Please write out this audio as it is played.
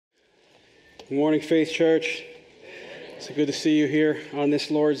Good morning, Faith Church. It's good to see you here on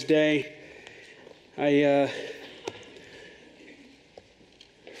this Lord's Day.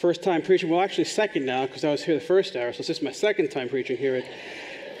 First time preaching, well, actually second now, because I was here the first hour, so this is my second time preaching here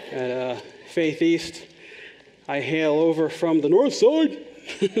at Faith East. I hail over from the north side.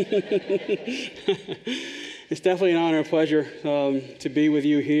 It's definitely an honor and pleasure to be with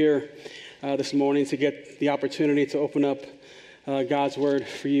you here this morning, to get the opportunity to open up God's Word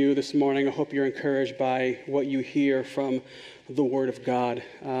for you this morning. I hope you're encouraged by what you hear from the Word of God.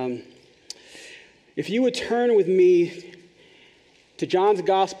 If you would turn with me to John's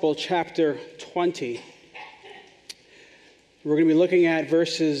Gospel, chapter 20, we're going to be looking at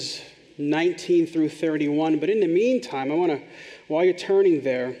verses 19 through 31. But in the meantime, while you're turning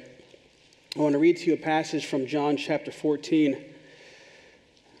there, I want to read to you a passage from John chapter 14,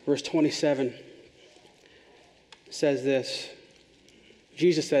 verse 27. It says this.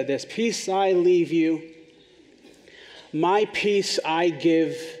 Jesus said this, "Peace I leave you, my peace I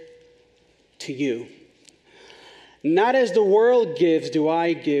give to you. Not as the world gives do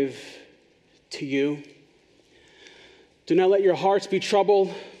I give to you. Do not let your hearts be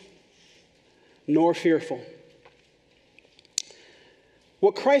troubled, nor fearful."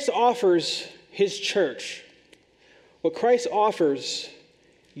 What Christ offers his church, what Christ offers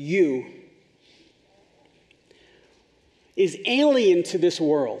you, is alien to this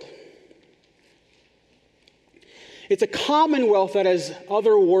world. It's a commonwealth that is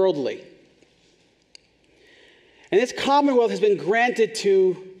otherworldly. And this commonwealth has been granted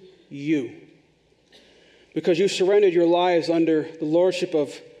to you because you surrendered your lives under the lordship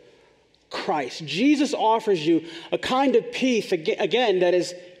of Christ. Jesus offers you a kind of peace, again, that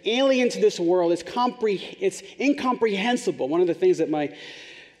is alien to this world. It's incomprehensible. One of the things that my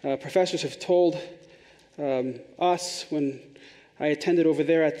professors have told us when I attended over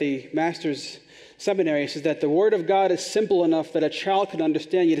there at the master's seminary is that the Word of God is simple enough that a child can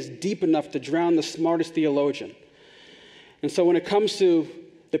understand, yet is deep enough to drown the smartest theologian. And so when it comes to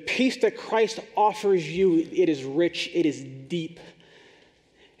the peace that Christ offers you, it is rich, it is deep.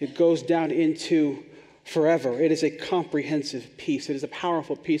 It goes down into forever. It is a comprehensive peace. It is a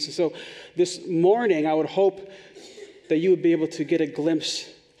powerful peace. And so this morning, I would hope that you would be able to get a glimpse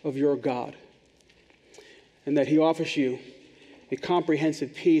of your God, and that he offers you a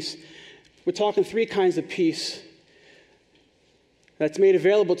comprehensive peace. We're talking three kinds of peace that's made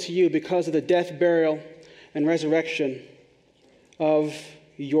available to you because of the death, burial, and resurrection of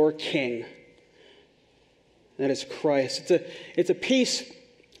your King. That is Christ. It's a peace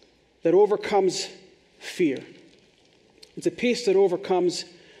that overcomes fear. It's a peace that overcomes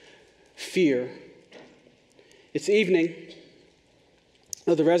fear. It's evening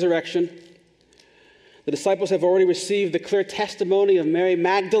of the resurrection. The disciples have already received the clear testimony of Mary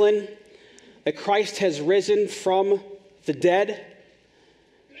Magdalene that Christ has risen from the dead.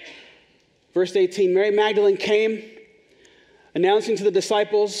 Verse 18, Mary Magdalene came, announcing to the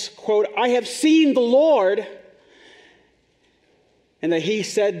disciples, quote, "I have seen the Lord," and that he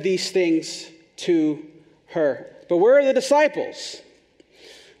said these things to her. But where are the disciples?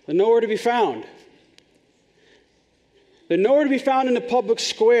 They're nowhere to be found. They're nowhere to be found in the public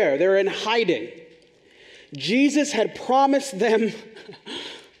square. They're in hiding. Jesus had promised them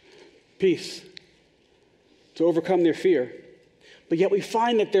peace to overcome their fear. But yet we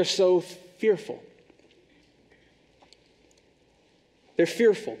find that they're so fearful. They're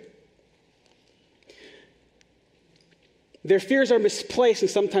fearful. Their fears are misplaced,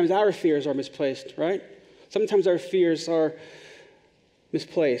 and sometimes our fears are misplaced, right? Sometimes our fears are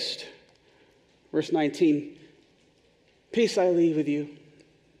misplaced. Verse 19, "Peace I leave with you,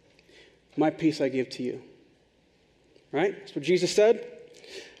 my peace I give to you." Right? That's what Jesus said.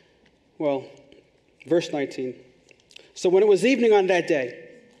 Well, verse 19. "So when it was evening on that day,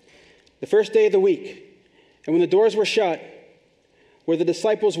 the first day of the week, and when the doors were shut, where the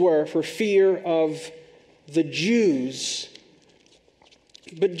disciples were for fear of the Jews."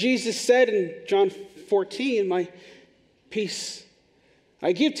 But Jesus said in John 14, "My peace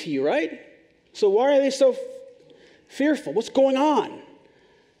I give to you," right? So why are they so fearful? What's going on?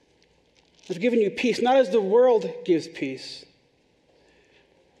 "I've given you peace, not as the world gives peace.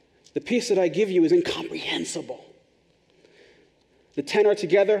 The peace that I give you is incomprehensible." The 10 are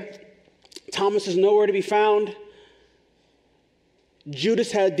together. Thomas is nowhere to be found.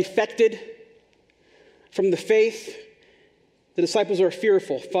 Judas had defected from the faith. The disciples are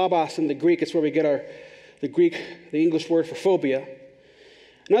fearful. Phobos in the Greek is where we get the English word for phobia.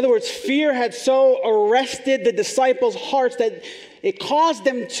 In other words, fear had so arrested the disciples' hearts that it caused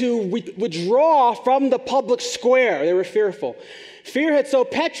them to withdraw from the public square. They were fearful. Fear had so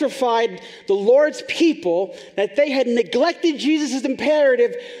petrified the Lord's people that they had neglected Jesus'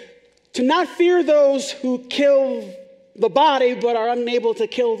 imperative to not fear those who kill the body but are unable to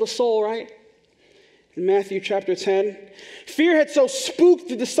kill the soul, right? In Matthew chapter 10. Fear had so spooked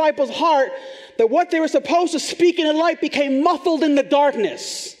the disciples' heart that what they were supposed to speak in the light became muffled in the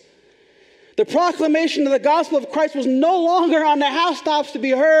darkness. The proclamation of the gospel of Christ was no longer on the housetops to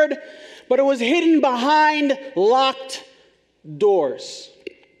be heard, but it was hidden behind locked doors.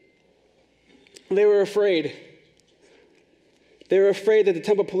 They were afraid. They were afraid that the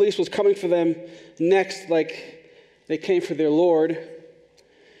temple police was coming for them next, like they came for their Lord.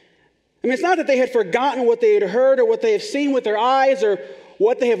 I mean, it's not that they had forgotten what they had heard or what they have seen with their eyes or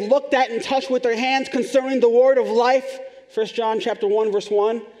what they have looked at and touched with their hands concerning the word of life, 1 John chapter 1, verse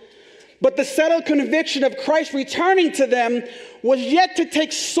 1. But the settled conviction of Christ returning to them was yet to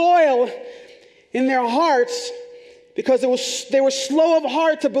take soil in their hearts because they were slow of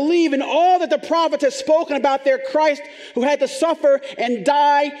heart to believe in all that the prophets had spoken about their Christ who had to suffer and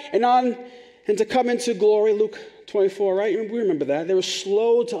die and to come into glory. Luke 24, right? We remember that. They were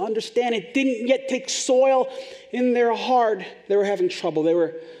slow to understand. It didn't yet take soil in their heart. They were having trouble. They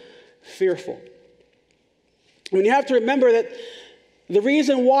were fearful. I mean, you have to remember that the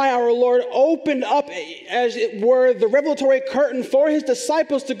reason why our Lord opened up, as it were, the revelatory curtain for his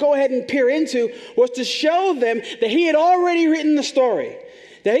disciples to go ahead and peer into was to show them that he had already written the story,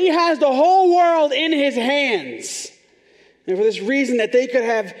 that he has the whole world in his hands. And for this reason, that they could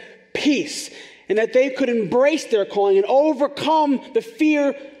have peace and that they could embrace their calling and overcome the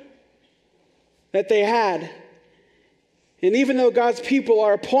fear that they had. And even though God's people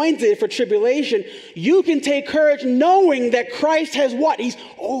are appointed for tribulation, you can take courage knowing that Christ has what? He's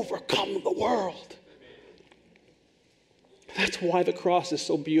overcome the world. That's why the cross is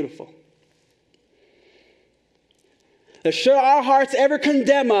so beautiful. That should our hearts ever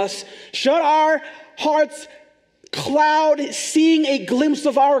condemn us, should our hearts cloud seeing a glimpse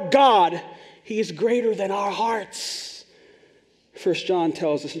of our God, he is greater than our hearts. 1 John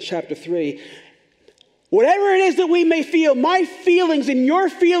tells us in chapter 3, whatever it is that we may feel, my feelings and your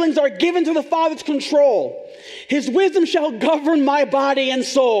feelings are given to the Father's control. His wisdom shall govern my body and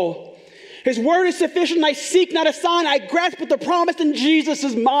soul. His word is sufficient. I seek not a sign. I grasp what the promise in Jesus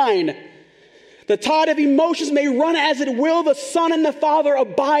is mine. The tide of emotions may run as it will. The Son and the Father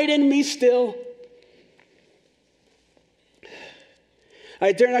abide in me still.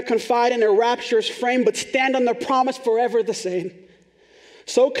 I dare not confide in a rapturous frame, but stand on the promise forever the same.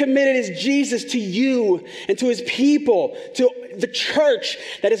 So committed is Jesus to you and to his people, to the church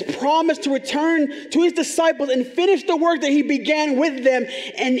that has promised to return to his disciples and finish the work that he began with them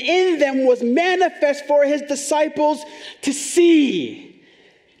and in them was manifest for his disciples to see.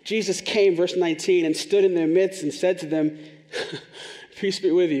 Jesus came, verse 19, and stood in their midst and said to them, peace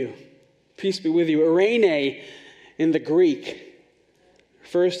be with you. Peace be with you. Eirene in the Greek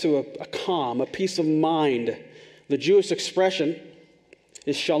refers to a calm, a peace of mind. The Jewish expression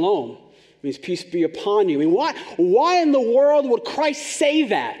is shalom. It means peace be upon you. I mean, why in the world would Christ say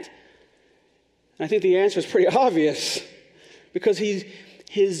that? And I think the answer is pretty obvious. Because he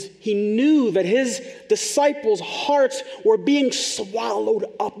knew that his disciples' hearts were being swallowed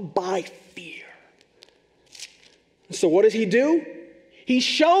up by fear. So what does he do? He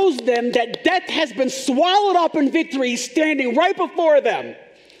shows them that death has been swallowed up in victory, standing right before them.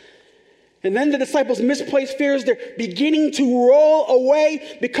 And then the disciples' misplaced fears, they're beginning to roll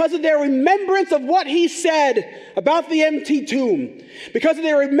away because of their remembrance of what he said about the empty tomb. Because of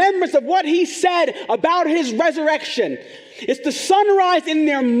their remembrance of what he said about his resurrection. It's the sunrise in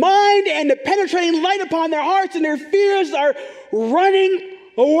their mind and the penetrating light upon their hearts, and their fears are running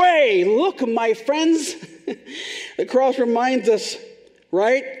away. Look, my friends, the cross reminds us,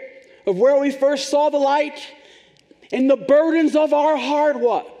 right, of where we first saw the light, and the burdens of our heart,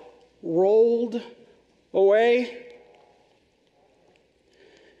 what? Rolled away.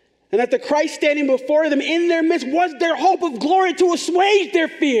 And that the Christ standing before them in their midst was their hope of glory to assuage their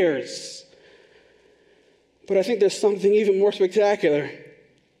fears. But I think there's something even more spectacular.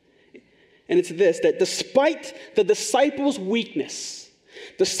 And it's this, that despite the disciples' weakness,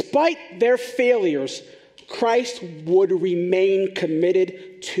 despite their failures, Christ would remain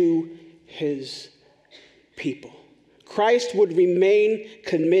committed to his people. Christ would remain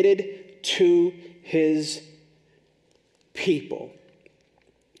committed to his people.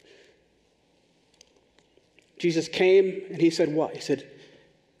 Jesus came and he said what? He said,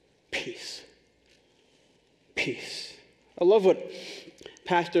 peace. Peace. I love what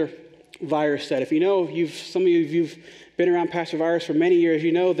Pastor Virus said. If you know, some of you've been around Pastor Virus for many years,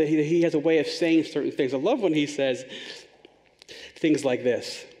 you know that he has a way of saying certain things. I love when he says, things like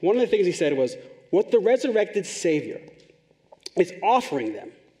this. One of the things he said was, what the resurrected Savior is offering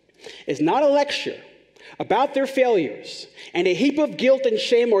them is not a lecture about their failures and a heap of guilt and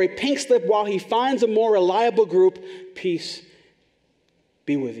shame or a pink slip while he finds a more reliable group. Peace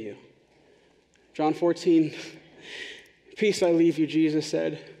be with you. John 14, peace I leave you, Jesus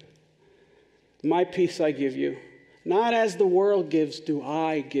said. My peace I give you. Not as the world gives do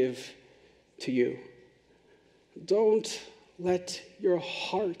I give to you. Don't let your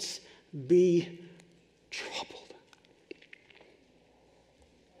hearts be troubled.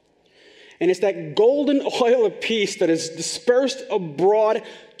 And it's that golden oil of peace that is dispersed abroad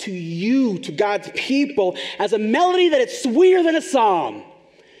to you, to God's people, as a melody that is sweeter than a psalm.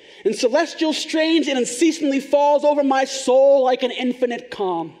 And celestial strains and unceasingly falls over my soul like an infinite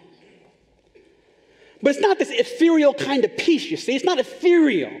calm. But it's not this ethereal kind of peace, you see. It's not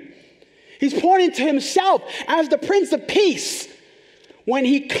ethereal. He's pointing to himself as the Prince of Peace when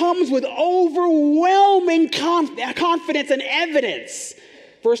he comes with overwhelming confidence and evidence.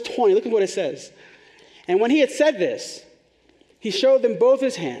 Verse 20, look at what it says. And when he had said this, he showed them both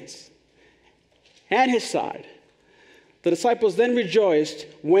his hands and his side. The disciples then rejoiced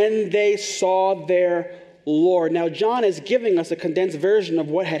when they saw their Lord. Now, John is giving us a condensed version of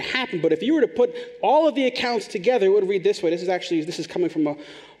what had happened, but if you were to put all of the accounts together, it would read this way. This is coming from a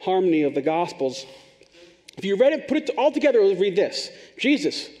harmony of the Gospels. If you read it, put it all together, it would read this.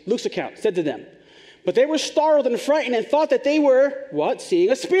 Jesus, Luke's account, said to them, but they were startled and frightened and thought that they were, what?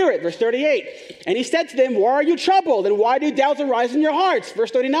 Seeing a spirit. Verse 38. And he said to them, why are you troubled? And why do doubts arise in your hearts? Verse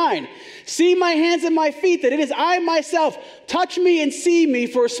 39. See my hands and my feet, that it is I myself. Touch me and see me,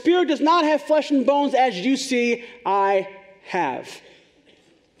 for a spirit does not have flesh and bones as you see I have.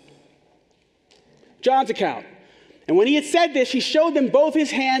 John's account. And when he had said this, he showed them both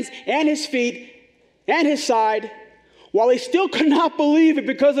his hands and his feet and his side. While they still could not believe it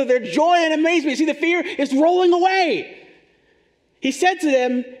because of their joy and amazement. See, the fear is rolling away. He said to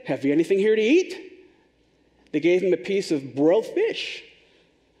them, have you anything here to eat? They gave him a piece of broiled fish,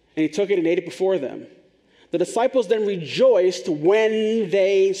 and he took it and ate it before them. The disciples then rejoiced when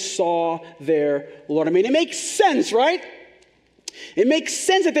they saw their Lord. I mean, it makes sense, right? It makes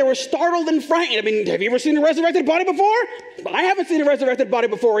sense that they were startled and frightened. I mean, have you ever seen a resurrected body before? I haven't seen a resurrected body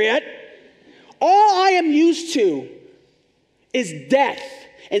before yet. All I am used to is death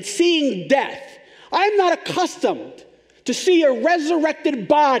and seeing death. I'm not accustomed to see a resurrected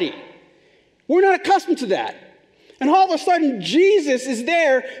body. We're not accustomed to that. And all of a sudden, Jesus is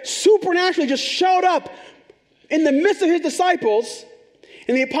there, supernaturally just showed up in the midst of his disciples.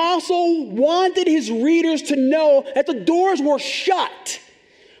 And the apostle wanted his readers to know that the doors were shut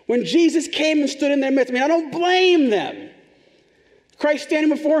when Jesus came and stood in their midst. I mean, I don't blame them. Christ standing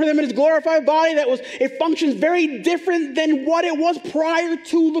before them in his glorified body, it functions very different than what it was prior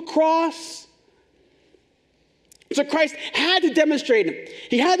to the cross. So Christ had to demonstrate him.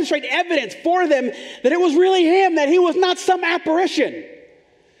 He had to demonstrate evidence for them that it was really him, that he was not some apparition.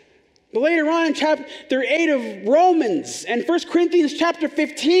 But later on in chapter 8 of Romans and 1 Corinthians chapter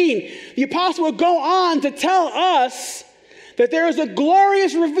 15, the apostle will go on to tell us that there is a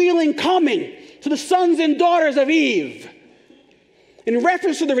glorious revealing coming to the sons and daughters of Eve, in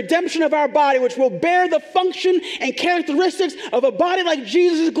reference to the redemption of our body, which will bear the function and characteristics of a body like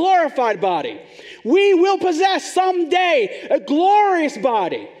Jesus' glorified body. We will possess someday a glorious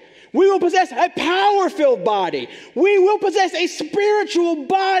body. We will possess a power-filled body. We will possess a spiritual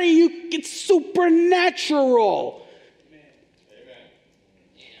body. It's supernatural. Amen.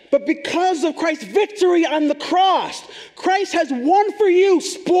 But because of Christ's victory on the cross, Christ has won for you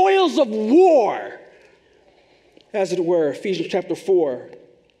spoils of war, as it were. Ephesians chapter 4.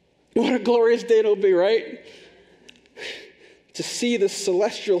 What a glorious day it'll be, right? To see the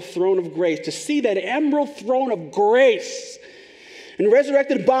celestial throne of grace, to see that emerald throne of grace. And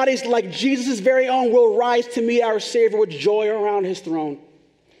resurrected bodies like Jesus' very own will rise to meet our Savior with joy around his throne.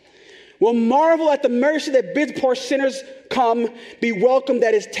 We'll marvel at the mercy that bids poor sinners come, be welcomed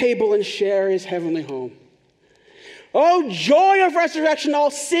at his table and share his heavenly home. Oh, joy of resurrection, all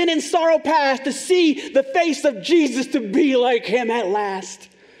sin and sorrow past, to see the face of Jesus, to be like him at last.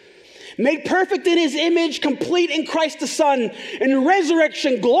 Made perfect in his image, complete in Christ the Son, in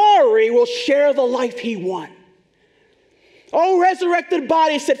resurrection glory will share the life he won. Oh, resurrected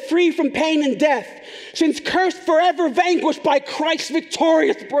body set free from pain and death, since cursed forever vanquished by Christ's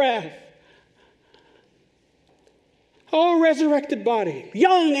victorious breath. Oh, resurrected body,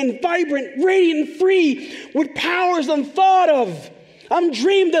 young and vibrant, radiant and free, with powers unthought of,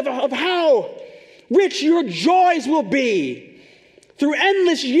 undreamed of how rich your joys will be. Through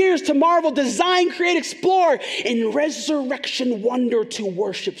endless years to marvel, design, create, explore, in resurrection wonder to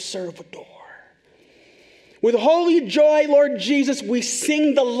worship, serve, adore. With holy joy, Lord Jesus, we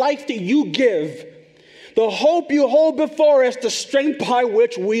sing the life that you give, the hope you hold before us, the strength by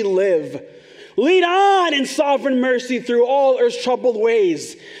which we live. Lead on in sovereign mercy through all earth's troubled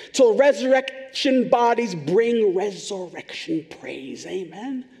ways, till resurrection bodies bring resurrection praise.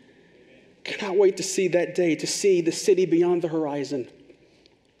 Amen. Cannot wait to see that day, to see the city beyond the horizon.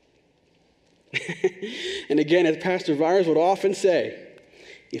 And again, as Pastor Vyers would often say,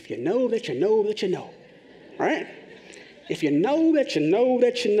 if you know that you know that you know, right? If you know that you know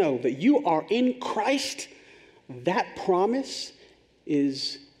that you know that you are in Christ, that promise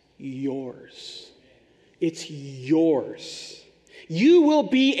is yours. It's yours. You will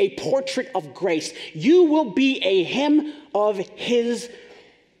be a portrait of grace. You will be a hymn of his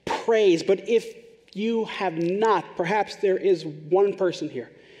praise. But if you have not, perhaps there is one person here,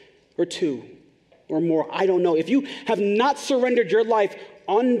 or two, or more, I don't know. If you have not surrendered your life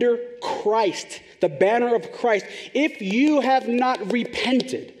under Christ, the banner of Christ, if you have not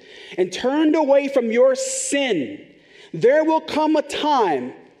repented and turned away from your sin, there will come a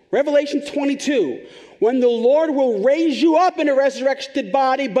time, Revelation 22, when the Lord will raise you up in a resurrected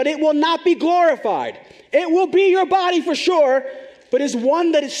body, but it will not be glorified. It will be your body for sure, but it's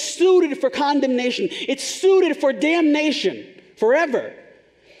one that is suited for condemnation. It's suited for damnation forever.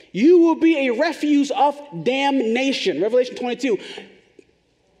 You will be a refuse of damnation, Revelation 22.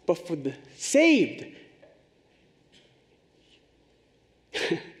 But for the saved,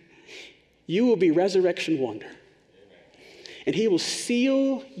 you will be resurrection wonder. And he will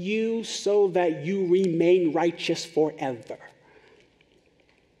seal you so that you remain righteous forever.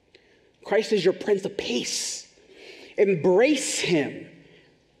 Christ is your Prince of Peace. Embrace him.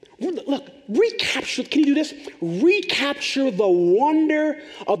 Look, recapture, can you do this? Recapture the wonder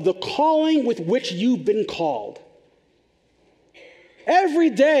of the calling with which you've been called.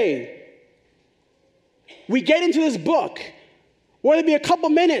 Every day, we get into this book, whether it be a couple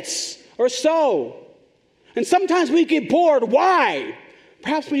minutes or so, and sometimes we get bored. Why?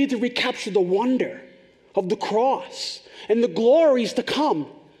 Perhaps we need to recapture the wonder of the cross and the glories to come.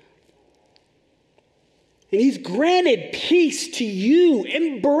 And he's granted peace to you.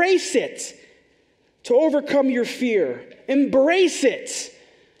 Embrace it to overcome your fear. Embrace it.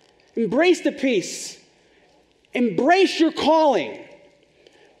 Embrace the peace. Embrace your calling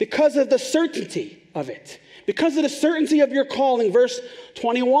because of the certainty of it. Because of the certainty of your calling. Verse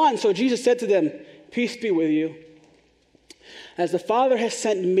 21, so Jesus said to them, peace be with you. As the Father has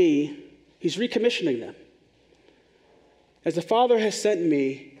sent me, he's recommissioning them. As the Father has sent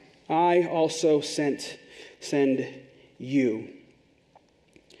me, I also send you.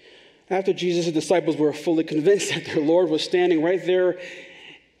 After Jesus' disciples were fully convinced that their Lord was standing right there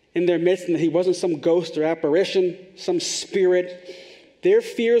in their midst and that he wasn't some ghost or apparition, some spirit, their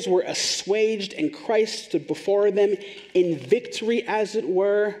fears were assuaged and Christ stood before them in victory, as it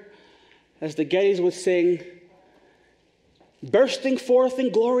were, as the Gettys would sing, bursting forth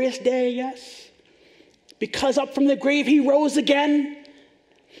in glorious day, yes, because up from the grave he rose again.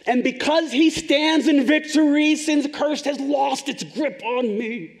 And because he stands in victory, sin's curse has lost its grip on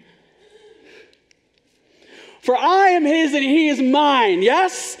me. For I am his and he is mine,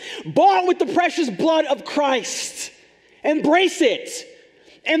 yes? Bought with the precious blood of Christ. Embrace it.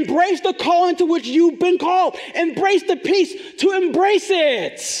 Embrace the calling to which you've been called. Embrace the peace to embrace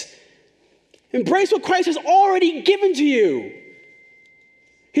it. Embrace what Christ has already given to you.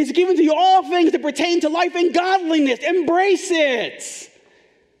 He's given to you all things that pertain to life and godliness. Embrace it.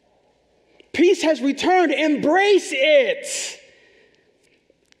 Peace has returned. Embrace it.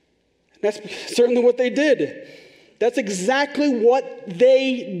 That's certainly what they did. That's exactly what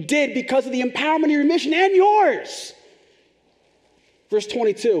they did because of the empowerment of your mission and yours. Verse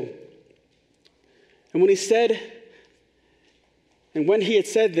 22. And when he had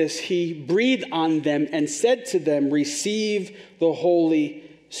said this, he breathed on them and said to them, receive the Holy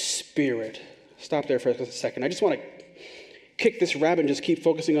Spirit. Stop there for a second. I just want to kick this rabbit and just keep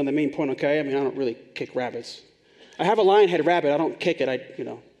focusing on the main point, okay? I mean, I don't really kick rabbits. I have a lion-headed rabbit. I don't kick it. I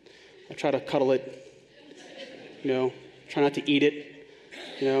try to cuddle it, try not to eat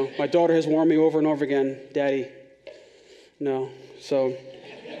it. My daughter has warned me over and over again, Daddy, no. So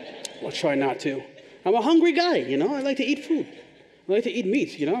I'll try not to. I'm a hungry guy, I like to eat food. I like to eat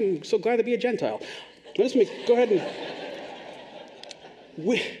meat, I'm so glad to be a Gentile. Let me go ahead and...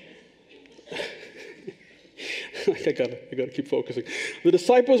 I gotta keep focusing. The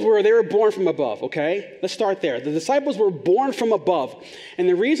disciples they were born from above, okay? Let's start there. The disciples were born from above. And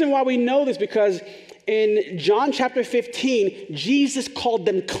the reason why we know this because in John chapter 15, Jesus called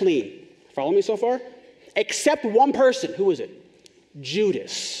them clean. Follow me so far? Except one person. Who is it?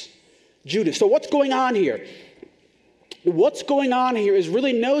 Judas. Judas. So what's going on here? What's going on here is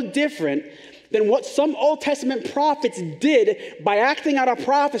really no different than what some Old Testament prophets did by acting out a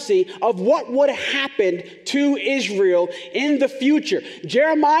prophecy of what would happen to Israel in the future.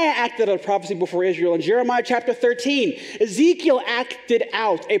 Jeremiah acted out a prophecy before Israel in Jeremiah chapter 13. Ezekiel acted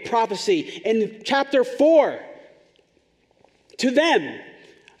out a prophecy in chapter 4 to them.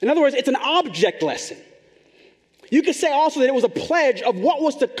 In other words, it's an object lesson. You could say also that it was a pledge of what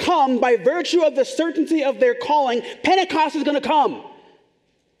was to come by virtue of the certainty of their calling. Pentecost is going to come.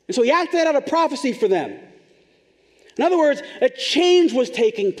 And so he acted out a prophecy for them. In other words, a change was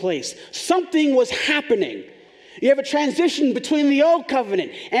taking place. Something was happening. You have a transition between the old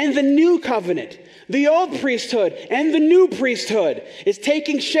covenant and the new covenant. The old priesthood and the new priesthood is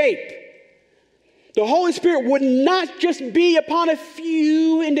taking shape. The Holy Spirit would not just be upon a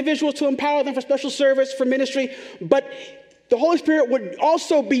few individuals to empower them for special service, for ministry, but the Holy Spirit would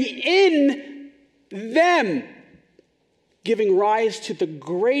also be in them, giving rise to the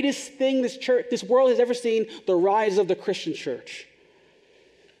greatest thing this world has ever seen, the rise of the Christian church.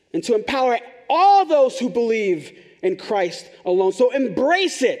 And to empower all those who believe in Christ alone. So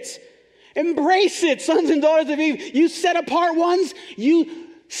embrace it. Embrace it, sons and daughters of Eve. You set apart ones, you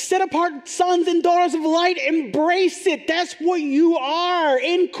set apart sons and daughters of light. Embrace it. That's what you are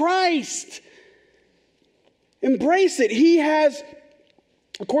in Christ. Embrace it. He has,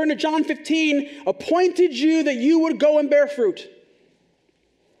 according to John 15, appointed you that you would go and bear fruit.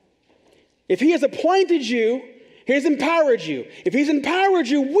 If he has appointed you, he has empowered you. If he's empowered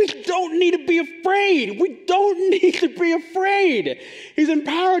you, we don't need to be afraid. We don't need to be afraid. He's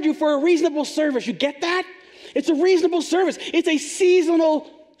empowered you for a reasonable service. You get that? It's a reasonable service. It's a seasonal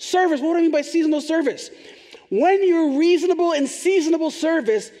service. What do I mean by seasonal service? When your reasonable and seasonable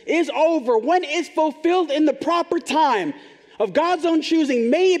service is over, when it's fulfilled in the proper time of God's own choosing,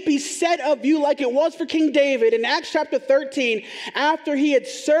 may it be said of you like it was for King David in Acts chapter 13, after he had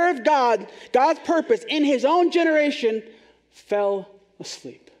served God's purpose in his own generation, fell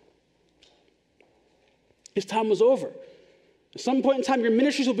asleep. His time was over. At some point in time, your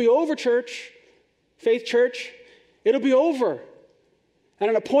ministries will be over, church, Faith Church. It'll be over. At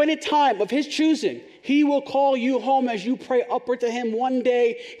an appointed time of his choosing, he will call you home as you pray upward to him. One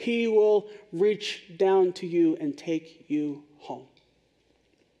day, he will reach down to you and take you home.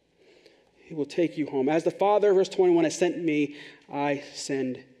 He will take you home. As the Father, verse 21, has sent me, I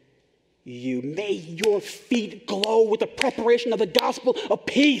send you. May your feet glow with the preparation of the gospel of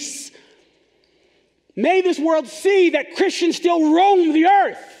peace. May this world see that Christians still roam the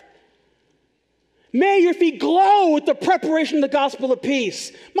earth. May your feet glow with the preparation of the gospel of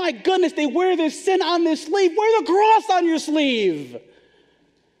peace. My goodness, they wear their sin on their sleeve. Wear the cross on your sleeve.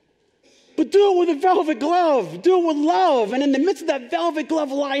 But do it with a velvet glove. Do it with love. And in the midst of that velvet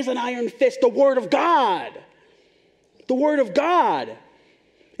glove lies an iron fist, the Word of God. The Word of God.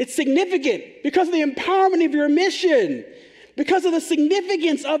 It's significant because of the empowerment of your mission. Because of the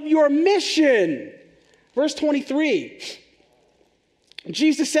significance of your mission. Verse 23.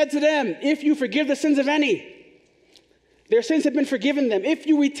 Jesus said to them, if you forgive the sins of any, their sins have been forgiven them. If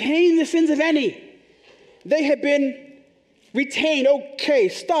you retain the sins of any, they have been retained. Okay,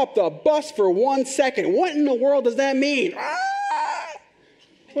 stop the bus for 1 second. What in the world does that mean?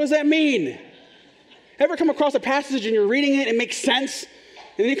 What does that mean? Ever come across a passage and you're reading it, it makes sense,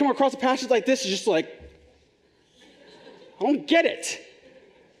 and then you come across a passage like this, it's just like, I don't get it.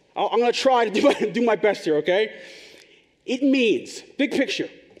 I'm going to try to do my best here, okay? It means, big picture,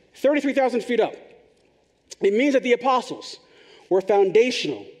 33,000 feet up. It means that the apostles were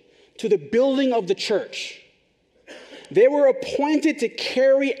foundational to the building of the church. They were appointed to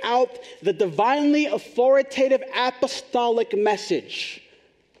carry out the divinely authoritative apostolic message,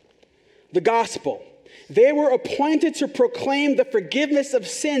 the gospel. They were appointed to proclaim the forgiveness of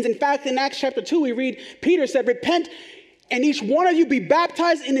sins. In fact, in Acts chapter 2, we read, Peter said, repent and each one of you be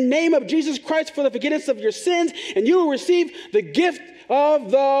baptized in the name of Jesus Christ for the forgiveness of your sins, and you will receive the gift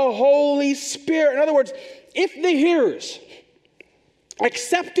of the Holy Spirit. In other words, if the hearers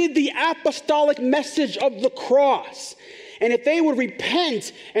accepted the apostolic message of the cross, and if they would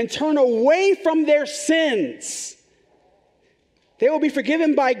repent and turn away from their sins, they will be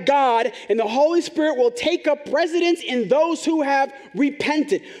forgiven by God, and the Holy Spirit will take up residence in those who have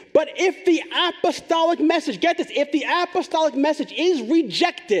repented. But if the apostolic message, get this, if the apostolic message is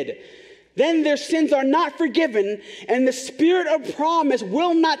rejected, then their sins are not forgiven, and the spirit of promise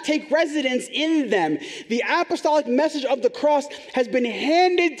will not take residence in them. The apostolic message of the cross has been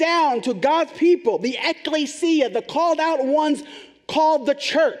handed down to God's people, the ecclesia, the called out ones called the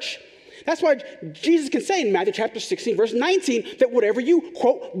church. That's why Jesus can say in Matthew chapter 16, verse 19, that whatever you,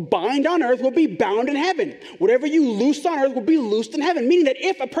 quote, bind on earth will be bound in heaven. Whatever you loose on earth will be loosed in heaven. Meaning that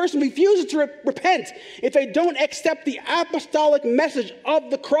if a person refuses to repent, if they don't accept the apostolic message of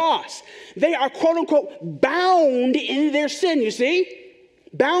the cross, they are, quote unquote, bound in their sin, you see?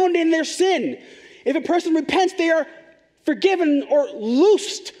 Bound in their sin. If a person repents, they are forgiven or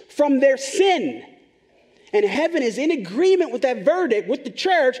loosed from their sin. And heaven is in agreement with that verdict with the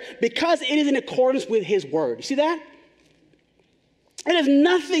church because it is in accordance with his word. You see that? It has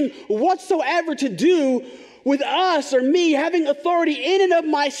nothing whatsoever to do with us or me having authority in and of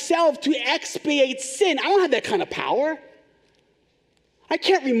myself to expiate sin. I don't have that kind of power. I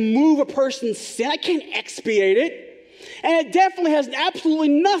can't remove a person's sin. I can't expiate it. And it definitely has absolutely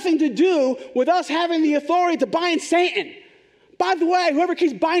nothing to do with us having the authority to bind Satan. By the way, whoever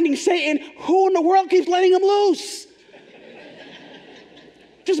keeps binding Satan, who in the world keeps letting him loose?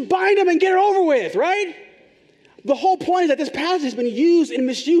 Just bind him and get it over with, right? The whole point is that this passage has been used and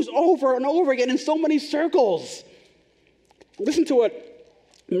misused over and over again in so many circles. Listen to what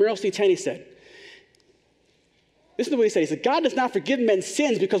Merrill C. Tenney said. Listen to what he said. He said, God does not forgive men's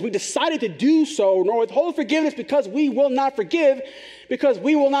sins because we decided to do so, nor withhold forgiveness because we will not forgive, because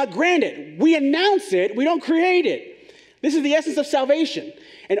we will not grant it. We announce it, we don't create it. This is the essence of salvation.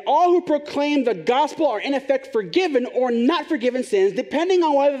 And all who proclaim the gospel are in effect forgiven or not forgiven sins, depending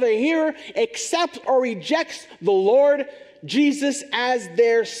on whether the hearer accepts or rejects the Lord Jesus as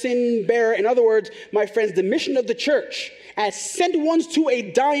their sin bearer. In other words, my friends, the mission of the church as sent ones to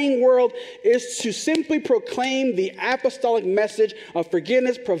a dying world is to simply proclaim the apostolic message of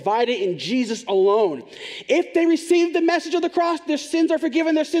forgiveness provided in Jesus alone. If they receive the message of the cross, their sins are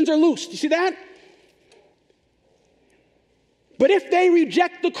forgiven, their sins are loosed. You see that? But if they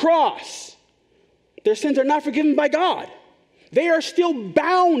reject the cross, their sins are not forgiven by God. They are still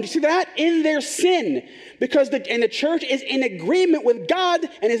bound, see that, in their sin, because the church is in agreement with God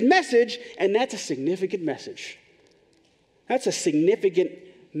and his message, and that's a significant message. That's a significant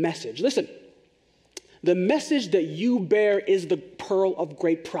message. Listen, the message that you bear is the pearl of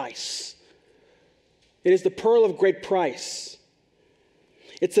great price. It is the pearl of great price.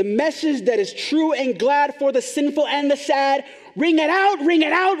 It's a message that is true and glad for the sinful and the sad. Ring it out, ring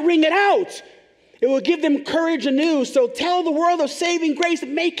it out, ring it out. It will give them courage anew. So tell the world of saving grace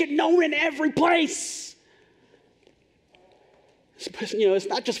and make it known in every place. You know, it's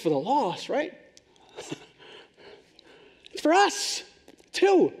not just for the lost, right? It's for us,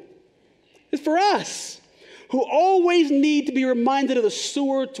 too. It's for us who always need to be reminded of the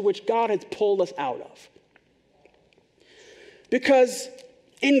sewer to which God has pulled us out of. Because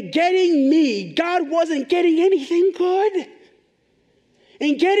in getting me, God wasn't getting anything good.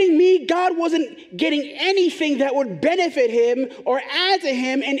 In getting me, God wasn't getting anything that would benefit him or add to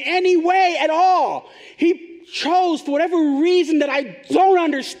him in any way at all. He chose, for whatever reason that I don't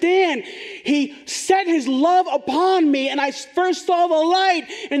understand, he set his love upon me, and I first saw the light,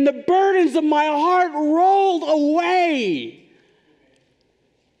 and the burdens of my heart rolled away.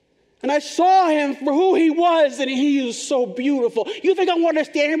 And I saw him for who he was, and he was so beautiful. You think I want to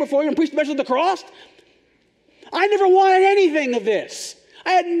stand here before you and preach the message of the cross? I never wanted anything of this.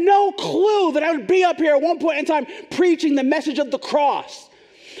 I had no clue that I would be up here at one point in time preaching the message of the cross.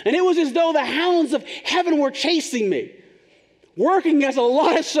 And it was as though the hounds of heaven were chasing me. Working as a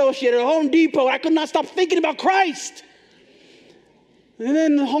lot associate at Home Depot, I could not stop thinking about Christ. And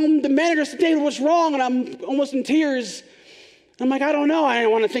then the manager said, "David, what's wrong?" And I'm almost in tears. I'm like, I don't know. I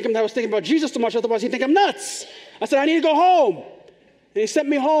didn't want to think I was thinking about Jesus so much, otherwise he'd think I'm nuts. I said, I need to go home. And he sent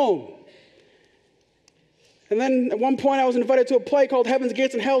me home. And then at one point I was invited to a play called Heaven's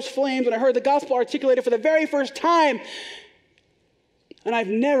Gates and Hell's Flames, and I heard the gospel articulated for the very first time. And I've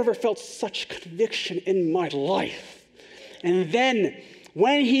never felt such conviction in my life. And then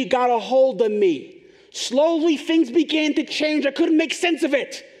when he got a hold of me, slowly things began to change. I couldn't make sense of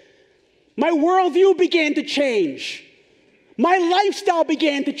it. My worldview began to change. My lifestyle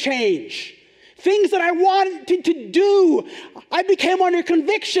began to change. Things that I wanted to do, I became under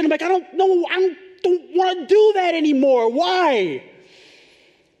conviction. I'm like, I don't want to do that anymore. Why?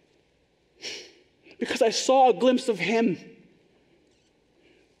 Because I saw a glimpse of him.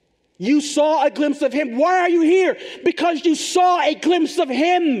 You saw a glimpse of him. Why are you here? Because you saw a glimpse of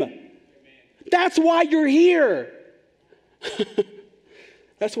him. That's why you're here.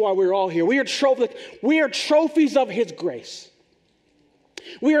 That's why we're all here. We are trophies of his grace.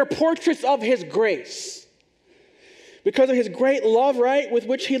 We are portraits of his grace. Because of his great love, right, with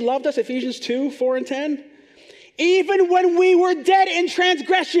which he loved us, Ephesians 2, 4 and 10. Even when we were dead in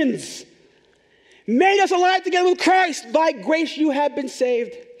transgressions, made us alive together with Christ. By grace you have been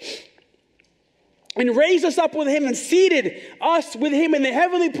saved. And raised us up with him and seated us with him in the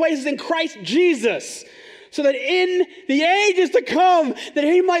heavenly places in Christ Jesus, so that in the ages to come, that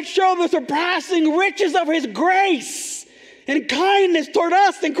he might show the surpassing riches of his grace and kindness toward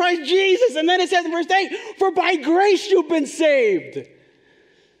us in Christ Jesus. And then it says in verse 8, for by grace you've been saved.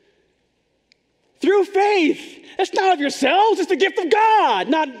 Through faith. It's not of yourselves, it's the gift of God,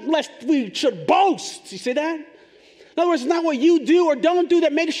 not lest we should boast. You see that? In other words, it's not what you do or don't do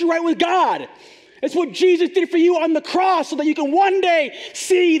that makes you right with God. It's what Jesus did for you on the cross so that you can one day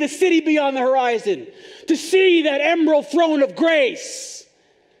see the city beyond the horizon, to see that emerald throne of grace.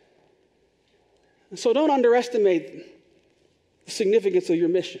 And so don't underestimate the significance of your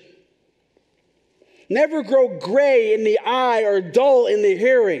mission. Never grow gray in the eye or dull in the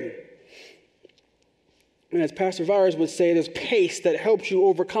hearing. And as Pastor Vires would say, there's pace that helps you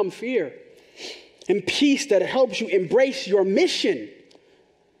overcome fear, and peace that helps you embrace your mission.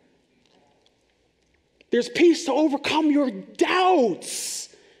 There's peace to overcome your doubts.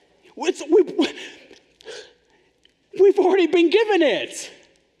 We've already been given it.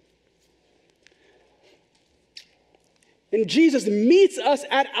 And Jesus meets us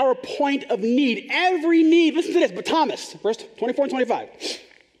at our point of need. Every need. Listen to this. But Thomas, verse 24 and 25.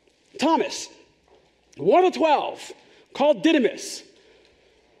 Thomas, one of the 12, called Didymus,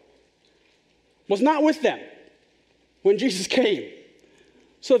 was not with them when Jesus came.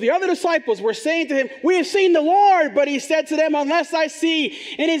 So the other disciples were saying to him, we have seen the Lord. But he said to them, unless I see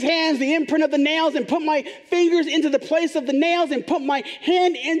in his hands the imprint of the nails and put my fingers into the place of the nails and put my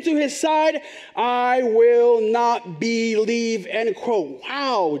hand into his side, I will not believe. End quote.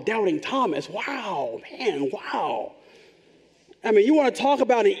 Wow, doubting Thomas. Wow, man, wow. I mean, you want to talk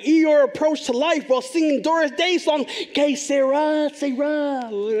about an Eeyore approach to life while singing Doris Day's song, Que sera, sera,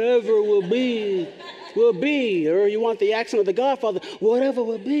 whatever will be. Will be, or you want the accent of the Godfather, whatever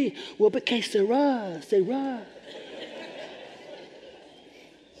will be, que sera, sera.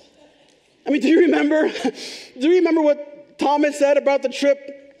 I mean, do you remember what Thomas said about the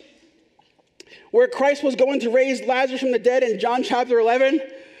trip where Christ was going to raise Lazarus from the dead in John chapter 11?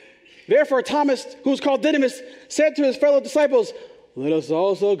 Therefore, Thomas, who was called Didymus, said to his fellow disciples, let us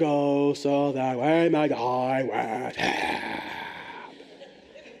also go so that we may die with him.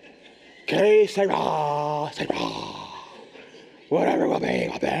 Que sera, sera. Whatever will be,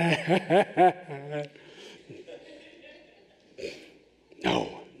 will be.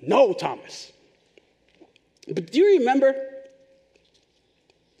 No, Thomas. But do you remember,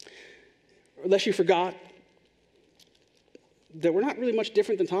 unless you forgot, that we're not really much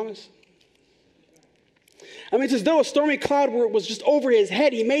different than Thomas? I mean, it's as though a stormy cloud was just over his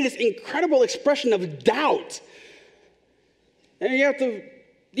head. He made this incredible expression of doubt. And you have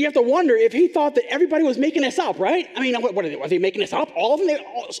to wonder if he thought that everybody was making this up, right? I mean, what are they making this up? All of them?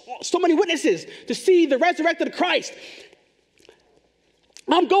 So many witnesses to see the resurrected Christ.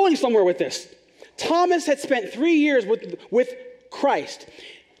 I'm going somewhere with this. Thomas had spent 3 years with Christ.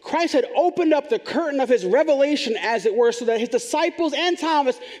 Christ had opened up the curtain of his revelation, as it were, so that his disciples and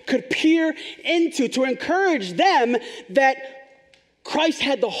Thomas could peer into, to encourage them that Christ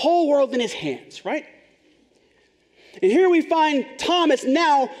had the whole world in his hands, right? And here we find Thomas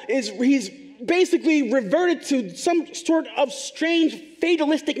now he's basically reverted to some sort of strange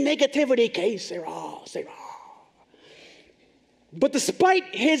fatalistic negativity. Que sera, sera. But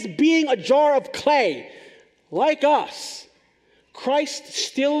despite his being a jar of clay, like us, Christ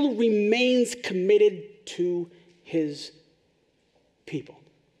still remains committed to his people.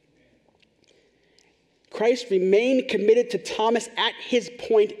 Christ remained committed to Thomas at his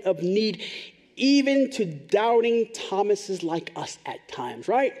point of need, even to doubting Thomases like us at times,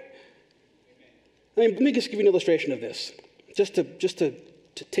 right? I mean, let me just give you an illustration of this, just to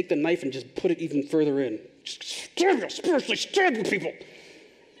take the knife and just put it even further in. Just spiritually stab people.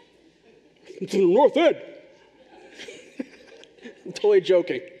 It's in the North End. I'm totally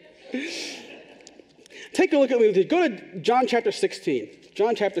joking. Take a look at me. Go to John chapter 16.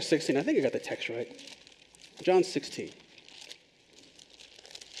 John chapter 16. I think I got the text right. John 16.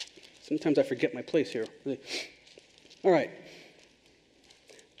 Sometimes I forget my place here. All right.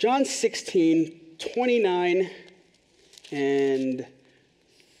 John 16, 29 and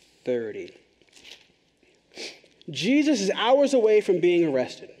 30. Jesus is hours away from being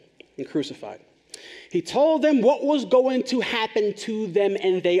arrested and crucified. He told them what was going to happen to them,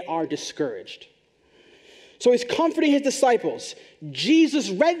 and they are discouraged. So he's comforting his disciples. Jesus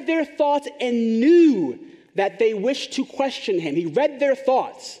read their thoughts and knew that they wished to question him. He read their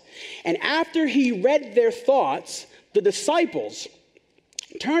thoughts. And after he read their thoughts, the disciples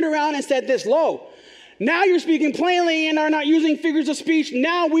turned around and said this, "Lo, now you're speaking plainly and are not using figures of speech.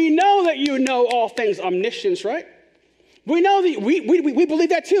 Now we know that you know all things." Omniscience, right? We know that we believe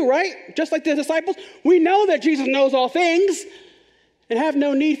that too, right? Just like the disciples. We know that Jesus knows all things and have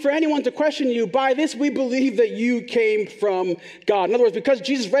no need for anyone to question you. By this we believe that you came from God. In other words, because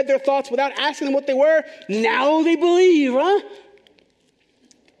Jesus read their thoughts without asking them what they were, now they believe, huh?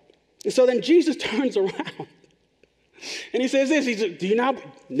 And so then Jesus turns around and he says this, he says, "Do you now,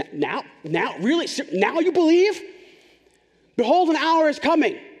 really, now you believe? Behold, an hour is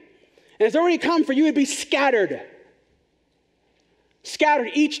coming, and it's already come for you to be scattered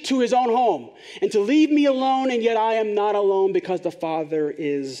each to his own home, and to leave me alone, and yet I am not alone because the Father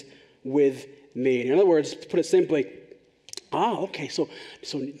is with me." In other words, to put it simply, okay, so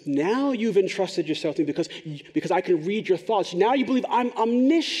now you've entrusted yourself to me because I can read your thoughts. Now you believe I'm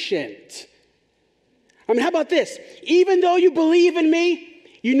omniscient. I mean, how about this? Even though you believe in me,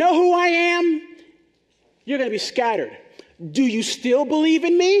 you know who I am, you're going to be scattered. Do you still believe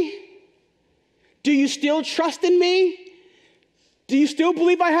in me? Do you still trust in me? Do you still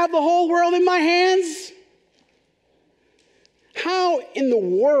believe I have the whole world in my hands? How in the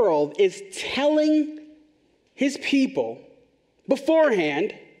world is telling his people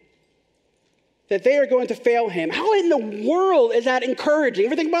beforehand that they are going to fail him, how in the world is that encouraging?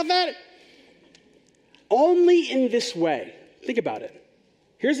 Ever think about that? Only in this way. Think about it.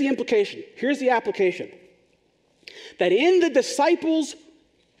 Here's the implication. Here's the application. That in the disciples'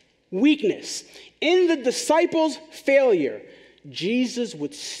 weakness, in the disciples' failure, Jesus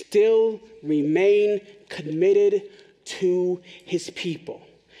would still remain committed to his people.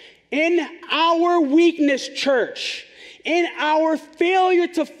 In our weakness, church, in our failure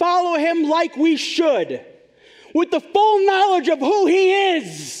to follow him like we should, with the full knowledge of who he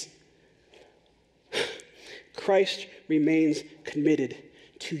is, Christ remains committed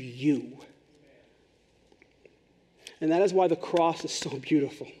to you. And that is why the cross is so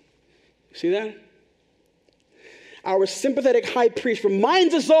beautiful. You see that? Our sympathetic high priest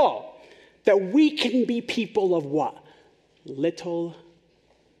reminds us all that we can be people of what? Little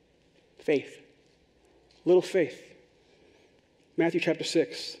faith. Little faith. Matthew chapter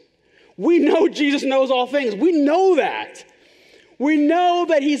 6. We know Jesus knows all things. We know that. We know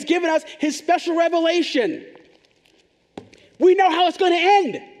that he's given us his special revelation. We know how it's going to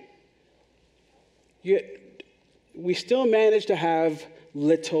end. Yet we still manage to have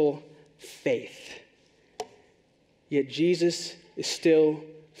little faith. Yet Jesus is still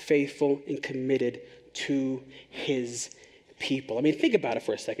faithful and committed to his people. I mean, think about it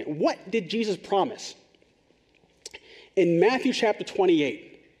for a second. What did Jesus promise? In Matthew chapter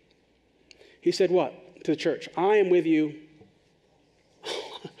 28, he said what to the church? I am with you.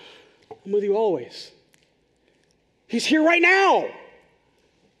 I'm with you always. He's here right now.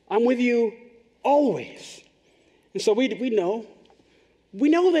 I'm with you always. And so we know. We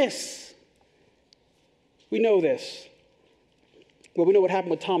know this. We know this. Well, we know what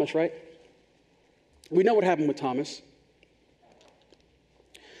happened with Thomas, right? We know what happened with Thomas.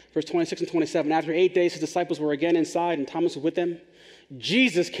 Verse 26 and 27. After 8 days, his disciples were again inside, and Thomas was with them.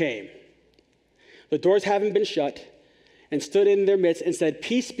 Jesus came, the doors having been shut, and stood in their midst and said,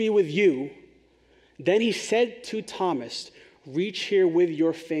 "Peace be with you." Then he said to Thomas, "Reach here with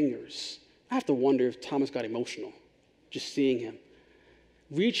your fingers." I have to wonder if Thomas got emotional just seeing him.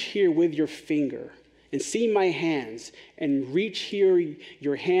 "Reach here with your finger and see my hands, and reach here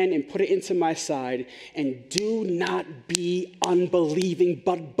your hand and put it into my side, and do not be unbelieving,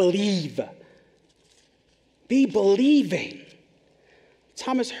 but believe." Be believing.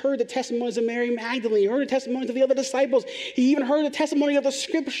 Thomas heard the testimonies of Mary Magdalene. He heard the testimonies of the other disciples. He even heard the testimony of the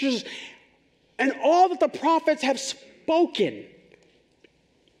scriptures and all that the prophets have spoken.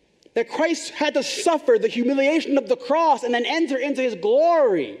 That Christ had to suffer the humiliation of the cross and then enter into his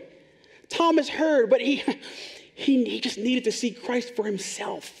glory. Thomas heard, but he just needed to see Christ for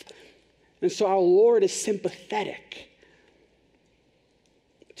himself. And so our Lord is sympathetic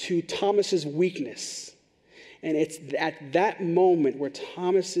to Thomas's weakness. And it's at that moment where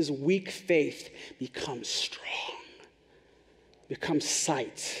Thomas's weak faith becomes strong, becomes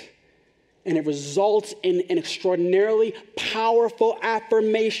sight. And it results in an extraordinarily powerful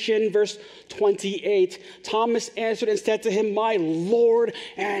affirmation. Verse 28, Thomas answered and said to him, "My Lord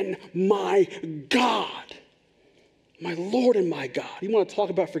and my God." My Lord and my God. You want to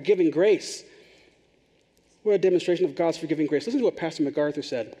talk about forgiving grace? What a demonstration of God's forgiving grace. Listen to what Pastor MacArthur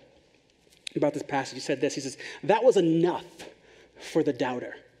said. about this passage. He said this. He says, that was enough for the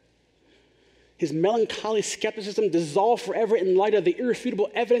doubter. His melancholy skepticism dissolved forever in light of the irrefutable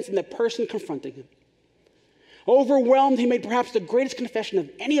evidence in the person confronting him. Overwhelmed, he made perhaps the greatest confession of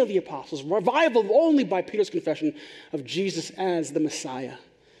any of the apostles, rivaled only by Peter's confession of Jesus as the Messiah.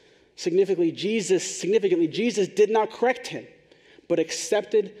 Significantly, Jesus did not correct him, but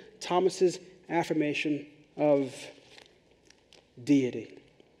accepted Thomas's affirmation of deity.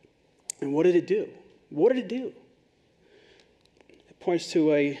 And what did it do? What did it do? It points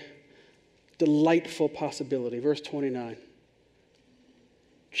to a delightful possibility. Verse 29.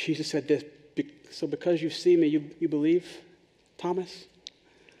 Jesus said this, so because you see me, you believe, Thomas?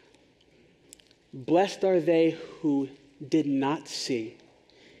 Blessed are they who did not see,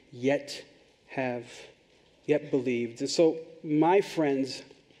 yet believed. And so, my friends,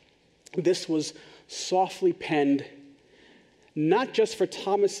 this was softly penned, not just for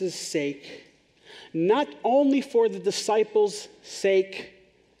Thomas's sake, not only for the disciples' sake,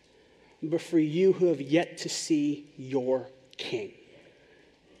 but for you who have yet to see your King.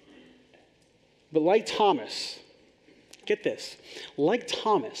 But like Thomas, get this, like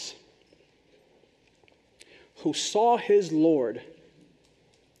Thomas, who saw his Lord,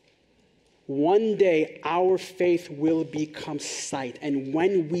 one day our faith will become sight. And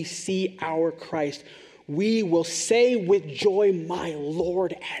when we see our Christ, we will say with joy, my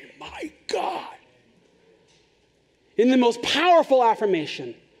Lord and my God. In the most powerful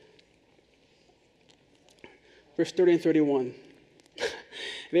affirmation. Verse 30 and 31.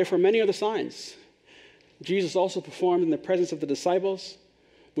 Therefore, many are the signs Jesus also performed in the presence of the disciples,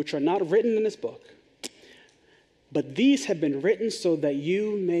 which are not written in this book. But these have been written so that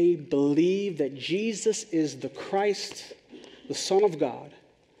you may believe that Jesus is the Christ, the Son of God,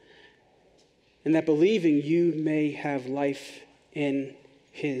 and that believing you may have life in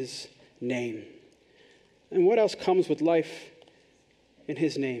his name. And what else comes with life in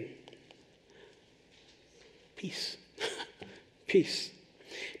his name? Peace. Peace.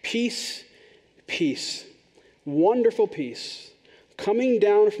 Peace. Peace. Wonderful peace coming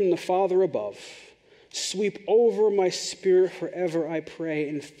down from the Father above. Sweep over my spirit forever, I pray,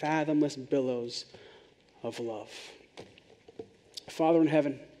 in fathomless billows of love. Father in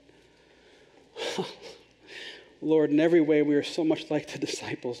heaven, Lord, in every way we are so much like the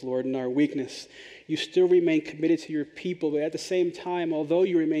disciples, Lord, in our weakness. You still remain committed to your people, but at the same time, although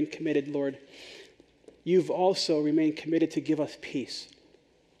you remain committed, Lord, you've also remained committed to give us peace.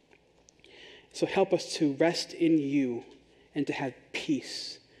 So help us to rest in you and to have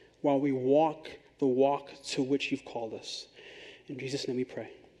peace while we walk the walk to which you've called us. In Jesus' name we pray.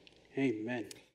 Amen.